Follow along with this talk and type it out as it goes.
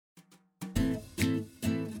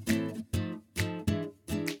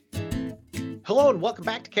Hello and welcome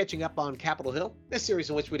back to Catching Up on Capitol Hill, this series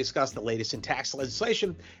in which we discuss the latest in tax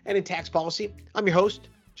legislation and in tax policy. I'm your host,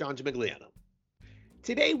 John Gimigliano.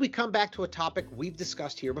 Today we come back to a topic we've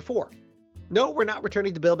discussed here before. No, we're not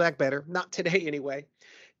returning to Build Back Better, not today anyway.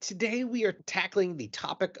 Today we are tackling the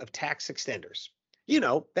topic of tax extenders. You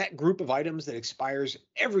know, that group of items that expires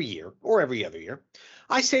every year or every other year.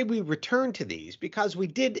 I say we return to these because we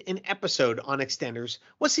did an episode on extenders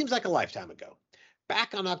what seems like a lifetime ago.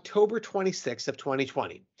 Back on October 26th of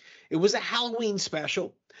 2020. It was a Halloween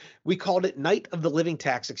special. We called it Night of the Living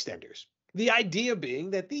Tax Extenders. The idea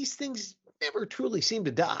being that these things never truly seem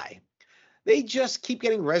to die. They just keep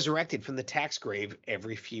getting resurrected from the tax grave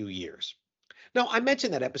every few years. Now, I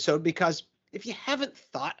mentioned that episode because if you haven't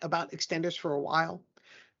thought about extenders for a while,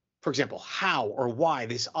 for example, how or why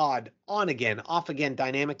this odd on-again, off-again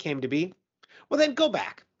dynamic came to be, well, then go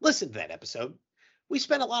back, listen to that episode. We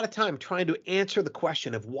spent a lot of time trying to answer the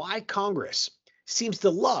question of why Congress seems to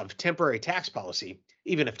love temporary tax policy,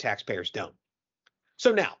 even if taxpayers don't.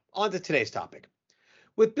 So now, on to today's topic.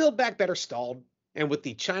 With Build Back Better stalled, and with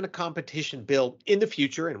the China competition bill in the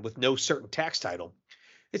future and with no certain tax title,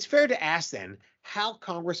 it's fair to ask then how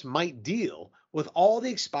Congress might deal with all the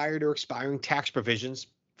expired or expiring tax provisions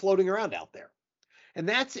floating around out there. And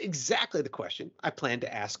that's exactly the question I plan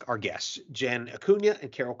to ask our guests, Jen Acuna and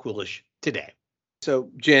Carol Coolish, today.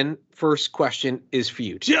 So, Jen, first question is for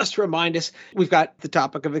you. Just remind us, we've got the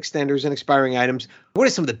topic of extenders and expiring items. What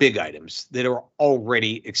are some of the big items that are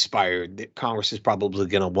already expired that Congress is probably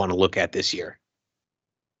going to want to look at this year?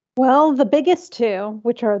 Well, the biggest two,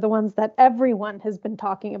 which are the ones that everyone has been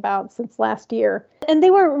talking about since last year. And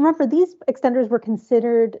remember, these extenders were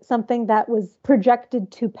considered something that was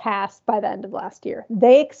projected to pass by the end of last year.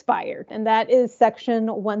 They expired, and that is Section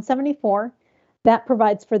 174. That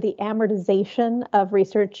provides for the amortization of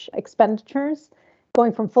research expenditures,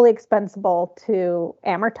 going from fully expensable to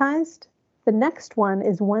amortized. The next one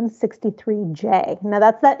is 163J. Now,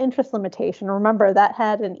 that's that interest limitation. Remember, that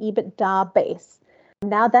had an EBITDA base.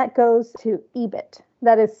 Now that goes to EBIT.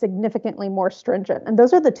 That is significantly more stringent. And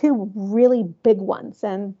those are the two really big ones.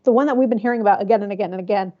 And the one that we've been hearing about again and again and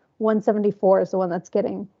again, 174 is the one that's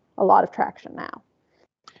getting a lot of traction now.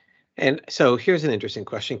 And so here's an interesting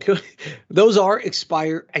question. Those are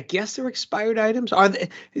expired. I guess they're expired items.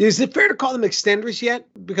 Is it fair to call them extenders yet?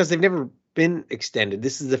 Because they've never been extended.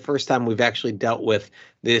 This is the first time we've actually dealt with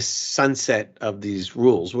this sunset of these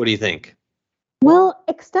rules. What do you think? Well,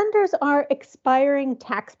 extenders are expiring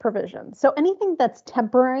tax provisions. So anything that's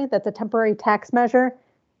temporary, that's a temporary tax measure,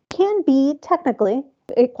 can be technically,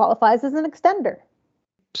 it qualifies as an extender.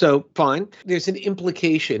 So fine. There's an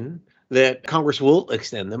implication that Congress will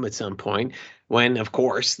extend them at some point when, of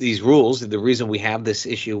course, these rules, the reason we have this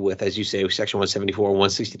issue with, as you say, Section 174 and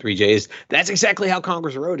 163J is that's exactly how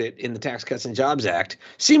Congress wrote it in the Tax Cuts and Jobs Act,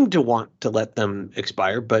 seemed to want to let them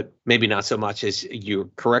expire, but maybe not so much as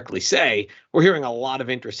you correctly say. We're hearing a lot of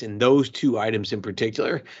interest in those two items in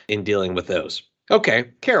particular in dealing with those.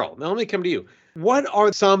 Okay, Carol, now let me come to you. What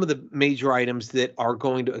are some of the major items that are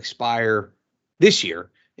going to expire this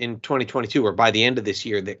year in 2022 or by the end of this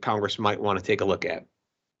year that Congress might want to take a look at?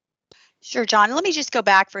 Sure, John. Let me just go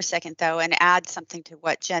back for a second, though, and add something to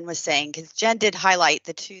what Jen was saying, because Jen did highlight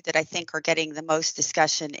the two that I think are getting the most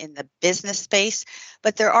discussion in the business space.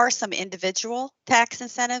 But there are some individual tax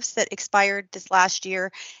incentives that expired this last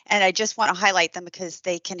year, and I just want to highlight them because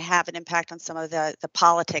they can have an impact on some of the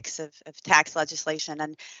politics of tax legislation.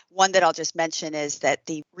 And one that I'll just mention is that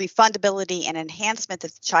the refundability and enhancement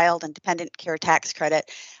of the child and dependent care tax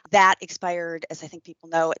credit, that expired, as I think people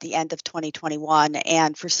know, at the end of 2021.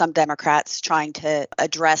 And for some Democrats trying to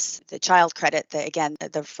address the child credit, the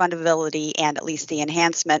refundability and at least the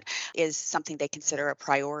enhancement is something they consider a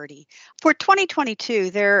priority. For 2022,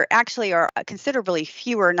 there actually are considerably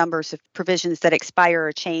fewer numbers of provisions that expire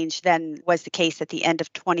or change than was the case at the end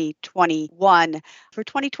of 2021. For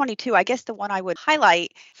 2022, I guess the one I would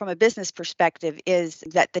highlight from a business perspective is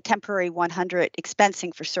that the temporary 100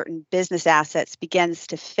 expensing for certain business assets begins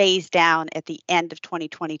to phase down at the end of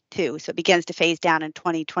 2022. So it begins to phase down in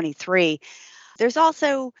 2023. There's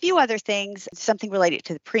also a few other things, something related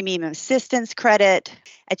to the premium assistance credit,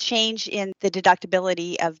 a change in the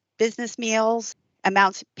deductibility of business meals.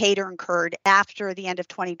 Amounts paid or incurred after the end of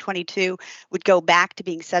 2022 would go back to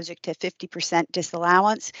being subject to 50%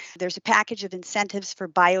 disallowance. There's a package of incentives for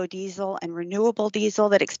biodiesel and renewable diesel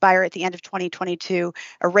that expire at the end of 2022,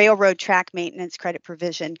 a railroad track maintenance credit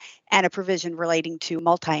provision, and a provision relating to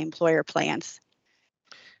multi-employer plans.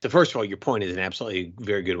 So first of all, your point is an absolutely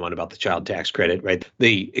very good one about the child tax credit, right?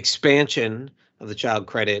 The expansion of the child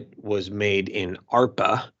credit was made in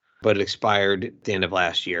ARPA but it expired at the end of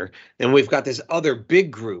last year. Then we've got this other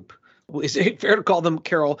big group. Is it fair to call them,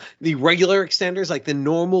 Carol, the regular extenders, like the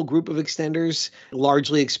normal group of extenders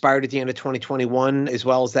largely expired at the end of 2021 as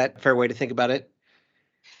well? Is that a fair way to think about it?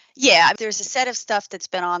 Yeah, there's a set of stuff that's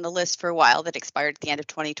been on the list for a while that expired at the end of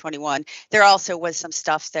 2021. There also was some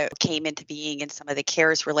stuff that came into being in some of the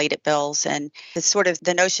CARES related bills. And it's sort of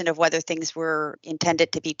the notion of whether things were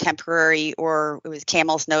intended to be temporary or it was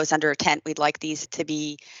camel's nose under a tent. We'd like these to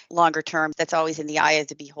be longer term. That's always in the eye of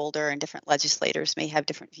the beholder, and different legislators may have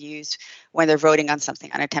different views when they're voting on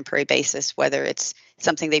something on a temporary basis, whether it's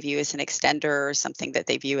something they view as an extender or something that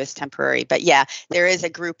they view as temporary. But yeah, there is a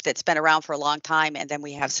group that's been around for a long time, and then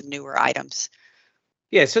we have some newer items.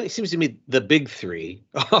 Yeah, so it seems to me the big three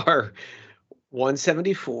are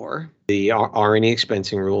 174, the R&E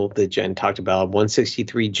expensing rule that Jen talked about,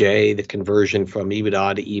 163J, the conversion from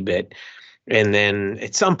EBITDA to EBIT, and then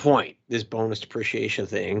at some point, this bonus depreciation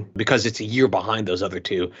thing, because it's a year behind those other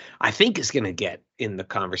two, I think is going to get in the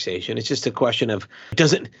conversation. It's just a question of, it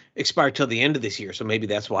doesn't expire till the end of this year, so maybe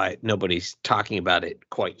that's why nobody's talking about it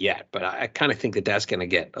quite yet. But I kind of think that that's going to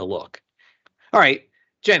get a look. All right,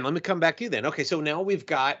 Jen, let me come back to you then. Okay, so now we've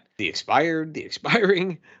got the expired, the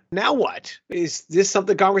expiring. Now what? Is this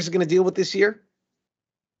something Congress is going to deal with this year?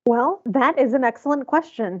 Well, that is an excellent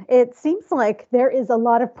question. It seems like there is a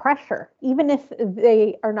lot of pressure. Even if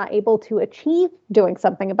they are not able to achieve doing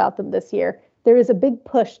something about them this year, there is a big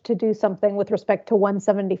push to do something with respect to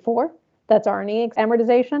 174, that's R&E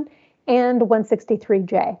amortization, and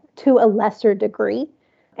 163J to a lesser degree.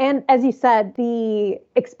 And as you said, the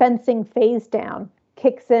expensing phase down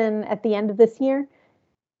kicks in at the end of this year.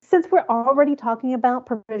 Since we're already talking about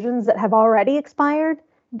provisions that have already expired,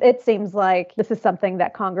 it seems like this is something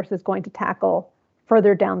that Congress is going to tackle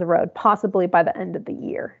further down the road, possibly by the end of the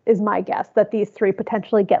year, is my guess, that these three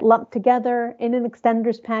potentially get lumped together in an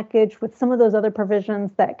extenders package with some of those other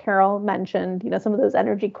provisions that Carol mentioned, some of those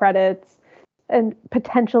energy credits, and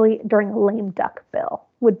potentially during a lame duck bill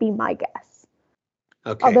would be my guess.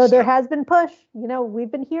 Okay, although there has been push, we've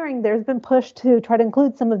been hearing there's been push to try to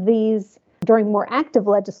include some of these during more active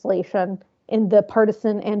legislation in the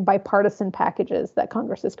partisan and bipartisan packages that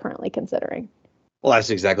Congress is currently considering. Well, that's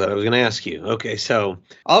exactly what I was going to ask you. Okay, so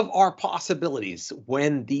of our possibilities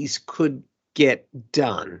when these could get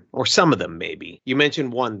done, or some of them maybe, you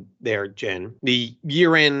mentioned one there, Jen, the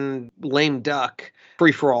year-end lame duck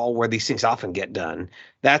free-for-all where these things often get done.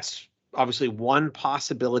 That's obviously one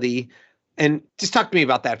possibility. And just talk to me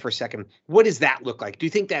about that for a second. What does that look like? Do you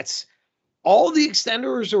think that's all the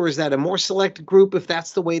extenders, or is that a more select group if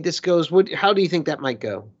that's the way this goes? How do you think that might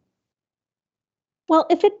go? Well,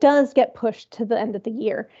 if it does get pushed to the end of the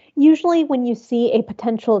year, usually when you see a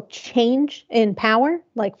potential change in power,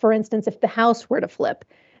 like for instance, if the House were to flip,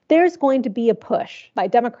 there's going to be a push by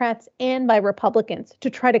Democrats and by Republicans to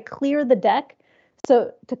try to clear the deck.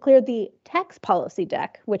 So to clear the tax policy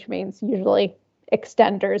deck, which means usually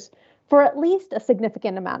extenders, for at least a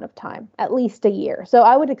significant amount of time, at least a year. So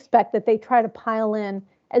I would expect that they try to pile in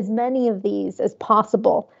as many of these as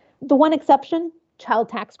possible. The one exception, child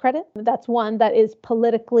tax credit, that's one that is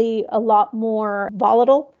politically a lot more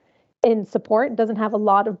volatile in support. It doesn't have a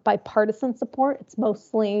lot of bipartisan support. It's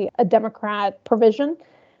mostly a Democrat provision,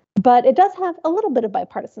 but it does have a little bit of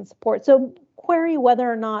bipartisan support. So query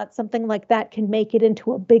whether or not something like that can make it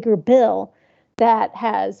into a bigger bill that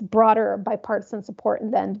has broader bipartisan support in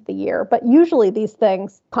the end of the year. But usually these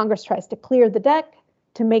things, Congress tries to clear the deck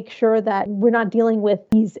to make sure that we're not dealing with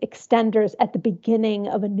these extenders at the beginning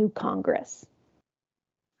of a new Congress.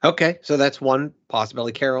 Okay, so that's one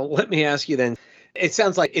possibility. Carol, let me ask you then. It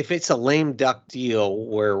sounds like if it's a lame duck deal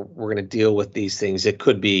where we're going to deal with these things, it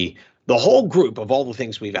could be the whole group of all the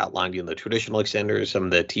things we've outlined, the traditional extenders, some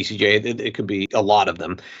of the TCJ, it could be a lot of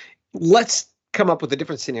them. Let's come up with a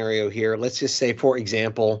different scenario here. Let's just say, for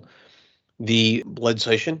example, the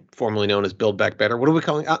legislation formerly known as Build Back Better. What are we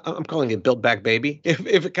calling it? I'm calling it Build Back Baby, if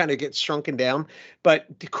it kind of gets shrunken down. But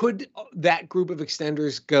could that group of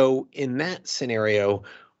extenders go in that scenario?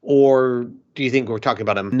 Or do you think we're talking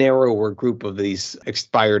about a narrower group of these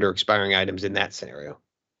expired or expiring items in that scenario?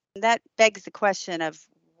 That begs the question of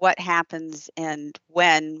what happens and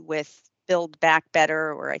when with Build Back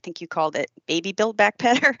Better, or I think you called it Baby Build Back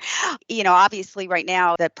Better. Obviously right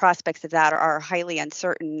now the prospects of that are highly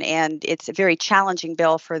uncertain, and it's a very challenging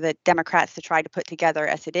bill for the Democrats to try to put together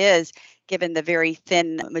as it is, given the very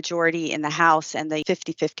thin majority in the House and the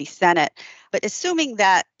 50-50 Senate. But assuming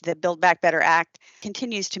that the Build Back Better Act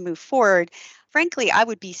continues to move forward, frankly, I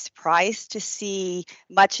would be surprised to see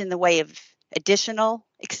much in the way of additional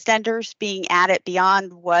extenders being added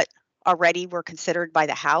beyond what already were considered by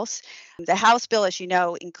the House. The House bill, as you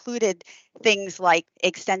know, included things like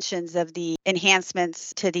extensions of the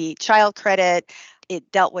enhancements to the child credit. It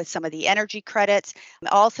dealt with some of the energy credits.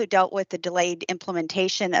 It also dealt with the delayed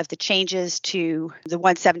implementation of the changes to the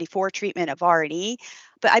 174 treatment of R&E.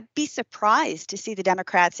 But I'd be surprised to see the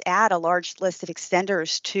Democrats add a large list of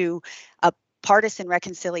extenders to a partisan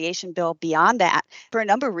reconciliation bill beyond that for a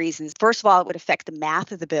number of reasons. First of all, it would affect the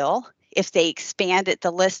math of the bill. If they expanded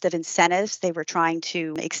the list of incentives they were trying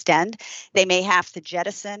to extend, they may have to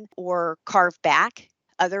jettison or carve back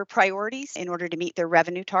other priorities in order to meet their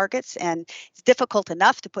revenue targets. And it's difficult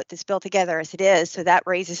enough to put this bill together as it is, so that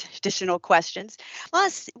raises additional questions.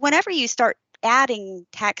 Plus, whenever you start adding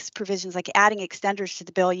tax provisions, like adding extenders to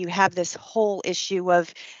the bill, you have this whole issue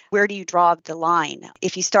of where do you draw the line?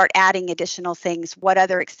 If you start adding additional things, what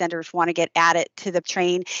other extenders want to get added to the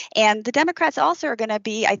train? And the Democrats also are going to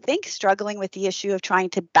be, I think, struggling with the issue of trying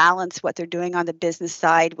to balance what they're doing on the business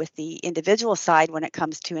side with the individual side when it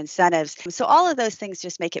comes to incentives. So all of those things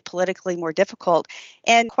just make it politically more difficult.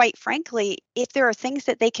 And quite frankly, if there are things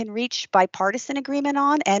that they can reach bipartisan agreement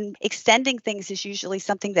on, and extending things is usually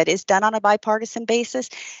something that is done on a bipartisan basis,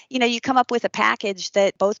 you come up with a package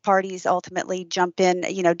that both parties ultimately jump in,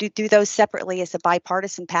 do those separately as a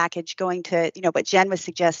bipartisan package going to, what Jen was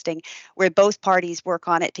suggesting, where both parties work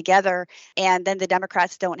on it together. And then the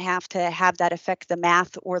Democrats don't have to have that affect the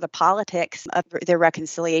math or the politics of their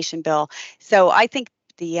reconciliation bill. So I think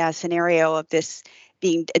the scenario of this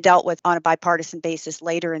being dealt with on a bipartisan basis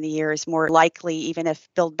later in the year is more likely, even if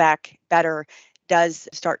Build Back Better does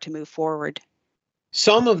start to move forward.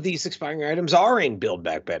 Some of these expiring items are in Build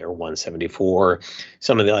Back Better 174.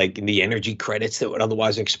 Some of the energy credits that would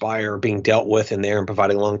otherwise expire are being dealt with in there and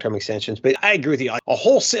providing long-term extensions. But I agree with you. A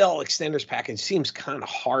wholesale extenders package seems kind of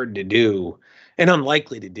hard to do and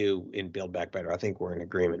unlikely to do in Build Back Better. I think we're in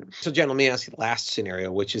agreement. So, Jen, let me ask you the last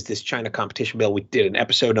scenario, which is this China competition bill. We did an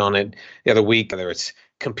episode on it the other week, whether it's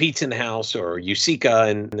competes in the House or USICA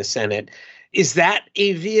in the Senate. Is that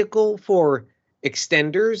a vehicle for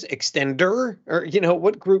extender, or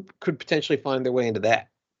what group could potentially find their way into that?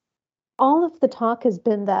 All of the talk has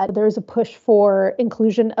been that there's a push for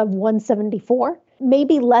inclusion of 174,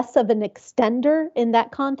 maybe less of an extender in that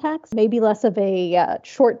context, maybe less of a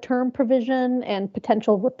short-term provision and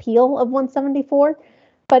potential repeal of 174.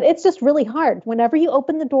 But it's just really hard. Whenever you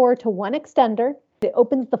open the door to one extender, it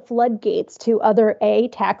opens the floodgates to other A,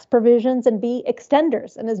 tax provisions, and B,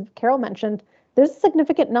 extenders. And as Carol mentioned, there's a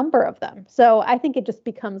significant number of them. So I think it just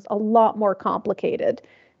becomes a lot more complicated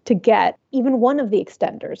to get even one of the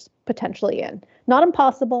extenders potentially in. Not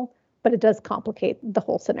impossible, but it does complicate the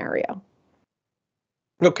whole scenario.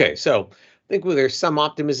 Okay, so I think there's some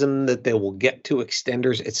optimism that they will get to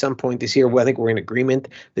extenders at some point this year. Well, I think we're in agreement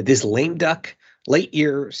that this lame duck late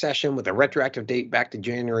year session with a retroactive date back to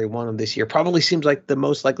January 1 of this year probably seems like the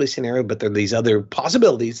most likely scenario, but there are these other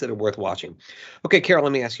possibilities that are worth watching. Okay, Carol,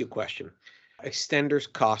 let me ask you a question.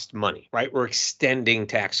 Extenders cost money, right? We're extending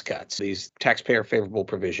tax cuts, these taxpayer favorable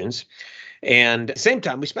provisions. And at the same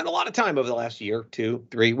time, we spent a lot of time over the last year, 2,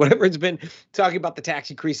 3, whatever it's been, talking about the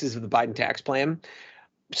tax increases of the Biden tax plan.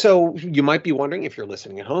 So you might be wondering, if you're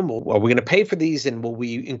listening at home, well, are we going to pay for these, and will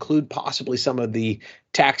we include possibly some of the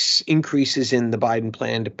tax increases in the Biden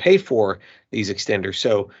plan to pay for these extenders?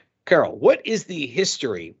 So, Carol, what is the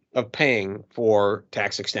history of paying for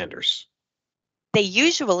tax extenders? They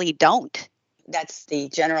usually don't. That's the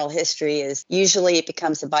general history. Is usually it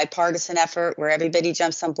becomes a bipartisan effort where everybody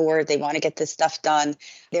jumps on board. They want to get this stuff done.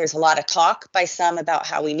 There's a lot of talk by some about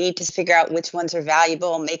how we need to figure out which ones are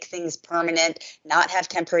valuable, make things permanent, not have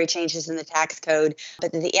temporary changes in the tax code.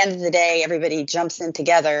 But at the end of the day, everybody jumps in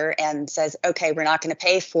together and says, okay, we're not going to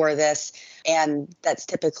pay for this. And that's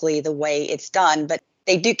typically the way it's done. But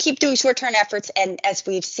they do keep doing short-term efforts, and as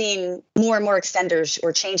we've seen, more and more extenders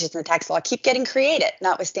or changes in the tax law keep getting created,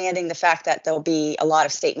 notwithstanding the fact that there'll be a lot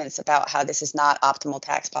of statements about how this is not optimal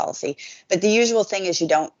tax policy. But the usual thing is you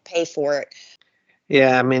don't pay for it.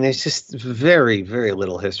 Yeah, I mean, it's just very, very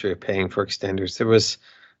little history of paying for extenders. There was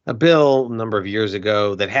a bill a number of years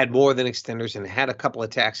ago that had more than extenders and had a couple of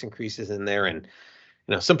tax increases in there, and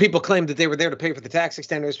some people claimed that they were there to pay for the tax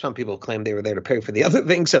extenders. Some people claimed they were there to pay for the other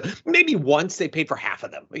things. So maybe once they paid for half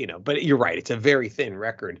of them, but you're right. It's a very thin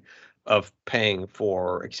record of paying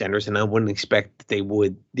for extenders, and I wouldn't expect that they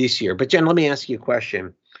would this year. But Jen, let me ask you a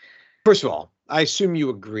question. First of all, I assume you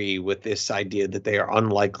agree with this idea that they are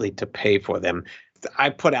unlikely to pay for them. I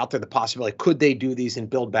put out there the possibility, could they do these in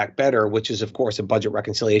Build Back Better, which is, of course, a budget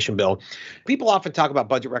reconciliation bill. People often talk about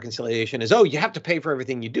budget reconciliation as, oh, you have to pay for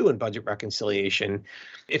everything you do in budget reconciliation.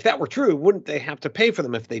 If that were true, wouldn't they have to pay for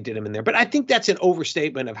them if they did them in there? But I think that's an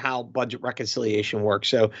overstatement of how budget reconciliation works.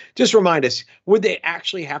 So just remind us, would they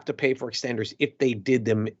actually have to pay for extenders if they did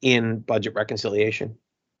them in budget reconciliation?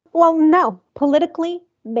 Well, no. Politically,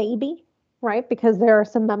 maybe. Right? Because there are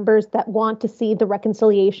some members that want to see the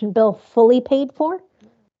reconciliation bill fully paid for.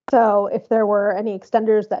 So if there were any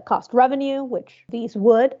extenders that cost revenue, which these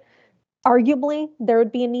would, arguably there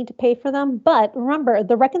would be a need to pay for them. But remember,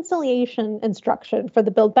 the reconciliation instruction for the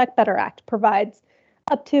Build Back Better Act provides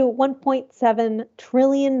up to $1.7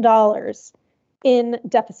 trillion in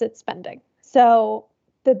deficit spending. So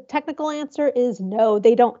the technical answer is no,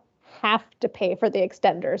 they don't have to pay for the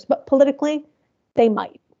extenders, but politically they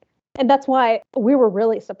might. And that's why we were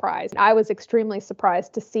really surprised. I was extremely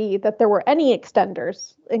surprised to see that there were any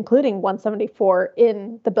extenders, including 174,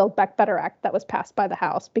 in the Build Back Better Act that was passed by the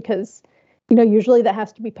House, because, usually that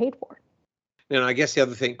has to be paid for. And I guess the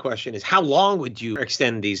other question is, how long would you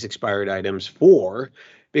extend these expired items for?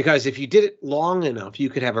 Because if you did it long enough, you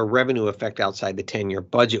could have a revenue effect outside the 10-year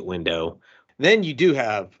budget window. Then you do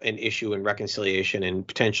have an issue in reconciliation and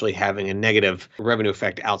potentially having a negative revenue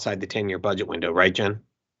effect outside the 10-year budget window, right, Jen?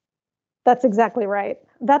 That's exactly right.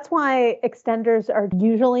 That's why extenders are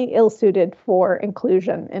usually ill-suited for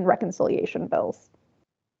inclusion in reconciliation bills.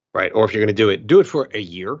 Right. Or if you're going to do it for a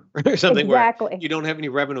year or something exactly. Where you don't have any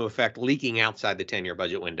revenue effect leaking outside the 10-year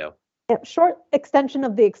budget window. Yeah, short extension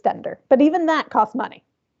of the extender. But even that costs money.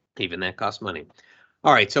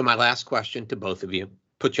 All right. So my last question to both of you,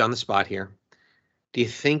 put you on the spot here. Do you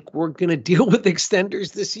think we're going to deal with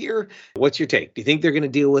extenders this year? What's your take? Do you think they're going to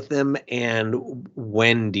deal with them? And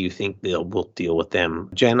when do you think we'll deal with them?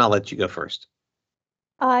 Jen, I'll let you go first.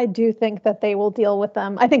 I do think that they will deal with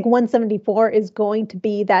them. I think 174 is going to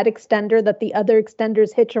be that extender that the other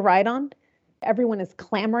extenders hitch a ride on. Everyone is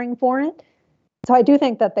clamoring for it. So I do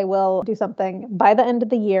think that they will do something by the end of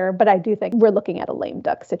the year, but I do think we're looking at a lame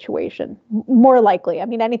duck situation. More likely. I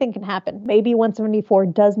mean, anything can happen. Maybe 174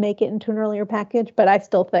 does make it into an earlier package, but I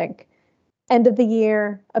still think end of the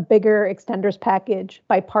year, a bigger extenders package,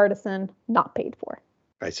 bipartisan, not paid for.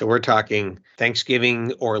 Right. So we're talking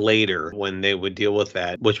Thanksgiving or later when they would deal with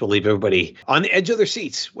that, which will leave everybody on the edge of their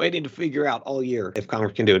seats waiting to figure out all year if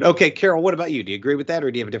Congress can do it. Okay, Carol, what about you? Do you agree with that or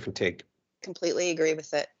do you have a different take? Completely agree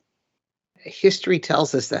with it. History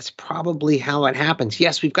tells us that's probably how it happens.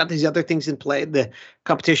 Yes, we've got these other things in play, the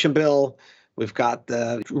competition bill, we've got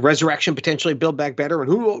the resurrection, potentially Build Back Better, and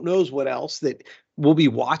who knows what else that we'll be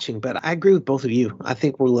watching. But I agree with both of you. I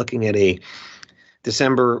think we're looking at a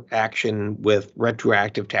December action with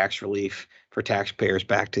retroactive tax relief for taxpayers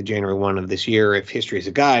back to January 1 of this year, if history is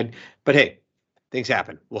a guide. But hey, things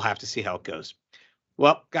happen. We'll have to see how it goes.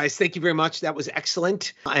 Well, guys, thank you very much. That was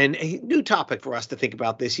excellent. And a new topic for us to think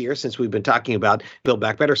about this year, since we've been talking about Build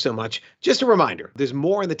Back Better so much. Just a reminder, there's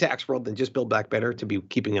more in the tax world than just Build Back Better to be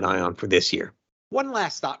keeping an eye on for this year. One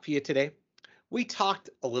last thought for you today. We talked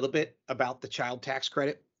a little bit about the child tax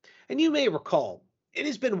credit, and you may recall it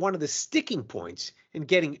has been one of the sticking points in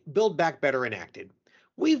getting Build Back Better enacted.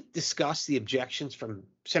 We've discussed the objections from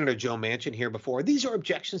Senator Joe Manchin here before. These are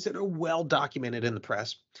objections that are well documented in the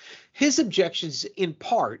press. His objections, in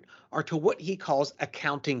part, are to what he calls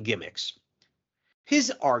accounting gimmicks.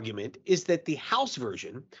 His argument is that the House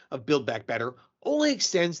version of Build Back Better only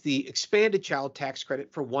extends the expanded child tax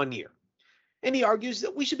credit for 1 year. And he argues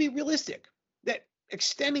that we should be realistic, that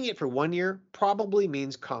extending it for 1 year probably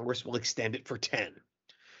means Congress will extend it for 10.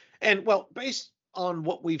 And well, based on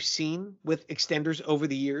what we've seen with extenders over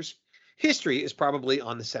the years, history is probably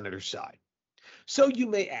on the senator's side. So you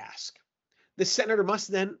may ask, the senator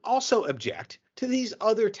must then also object to these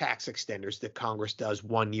other tax extenders that Congress does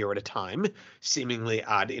 1 year at a time, seemingly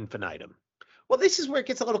ad infinitum. Well, this is where it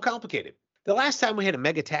gets a little complicated. The last time we had a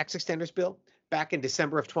mega tax extenders bill, back in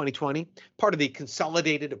December of 2020, part of the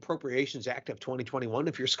Consolidated Appropriations Act of 2021,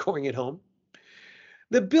 if you're scoring at home,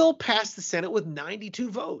 the bill passed the Senate with 92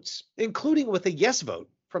 votes, including with a yes vote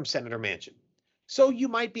from Senator Manchin. So you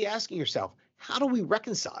might be asking yourself, how do we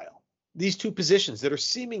reconcile these two positions that are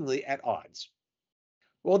seemingly at odds?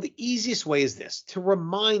 Well, the easiest way is this, to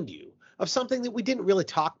remind you of something that we didn't really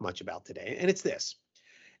talk much about today, and it's this.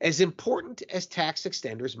 As important as tax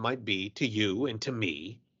extenders might be to you and to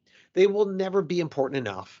me, they will never be important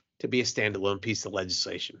enough to be a standalone piece of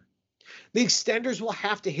legislation. The extenders will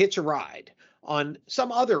have to hitch a ride on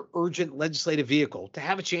some other urgent legislative vehicle to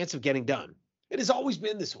have a chance of getting done. It has always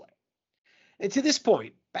been this way. And to this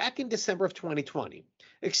point, back in December of 2020,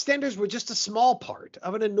 extenders were just a small part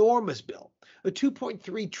of an enormous bill, a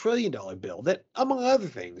 $2.3 trillion bill that, among other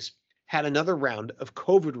things, had another round of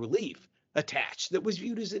COVID relief attached that was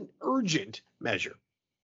viewed as an urgent measure.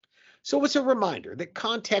 So it's a reminder that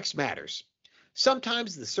context matters.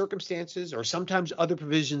 Sometimes the circumstances or sometimes other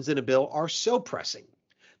provisions in a bill are so pressing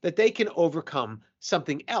that they can overcome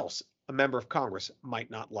something else a member of Congress might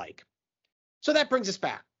not like. So that brings us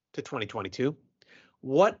back to 2022.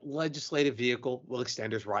 What legislative vehicle will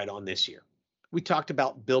extenders ride on this year? We talked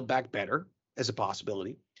about Build Back Better as a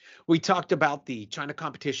possibility. We talked about the China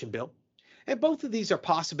competition bill, and both of these are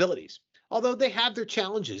possibilities, although they have their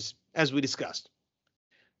challenges, as we discussed.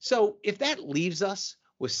 So if that leaves us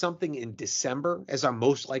with something in December as our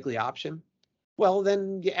most likely option, well,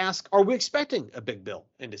 then you ask, are we expecting a big bill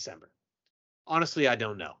in December? Honestly, I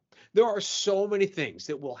don't know. There are so many things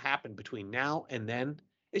that will happen between now and then.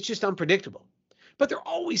 It's just unpredictable. But there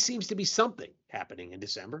always seems to be something happening in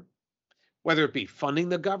December, whether it be funding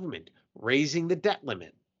the government, raising the debt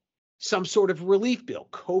limit, some sort of relief bill,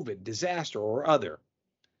 COVID, disaster, or other.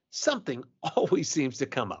 Something always seems to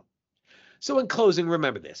come up. So in closing,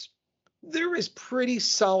 remember this. There is pretty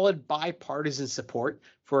solid bipartisan support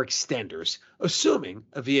for extenders, assuming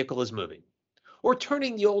a vehicle is moving. Or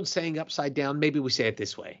turning the old saying upside down, maybe we say it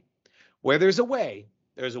this way. Where there's a way,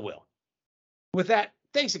 there's a will. With that,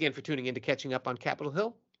 thanks again for tuning in to Catching Up on Capitol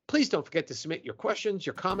Hill. Please don't forget to submit your questions,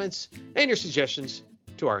 your comments, and your suggestions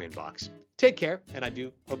to our inbox. Take care, and I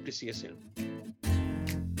do hope to see you soon.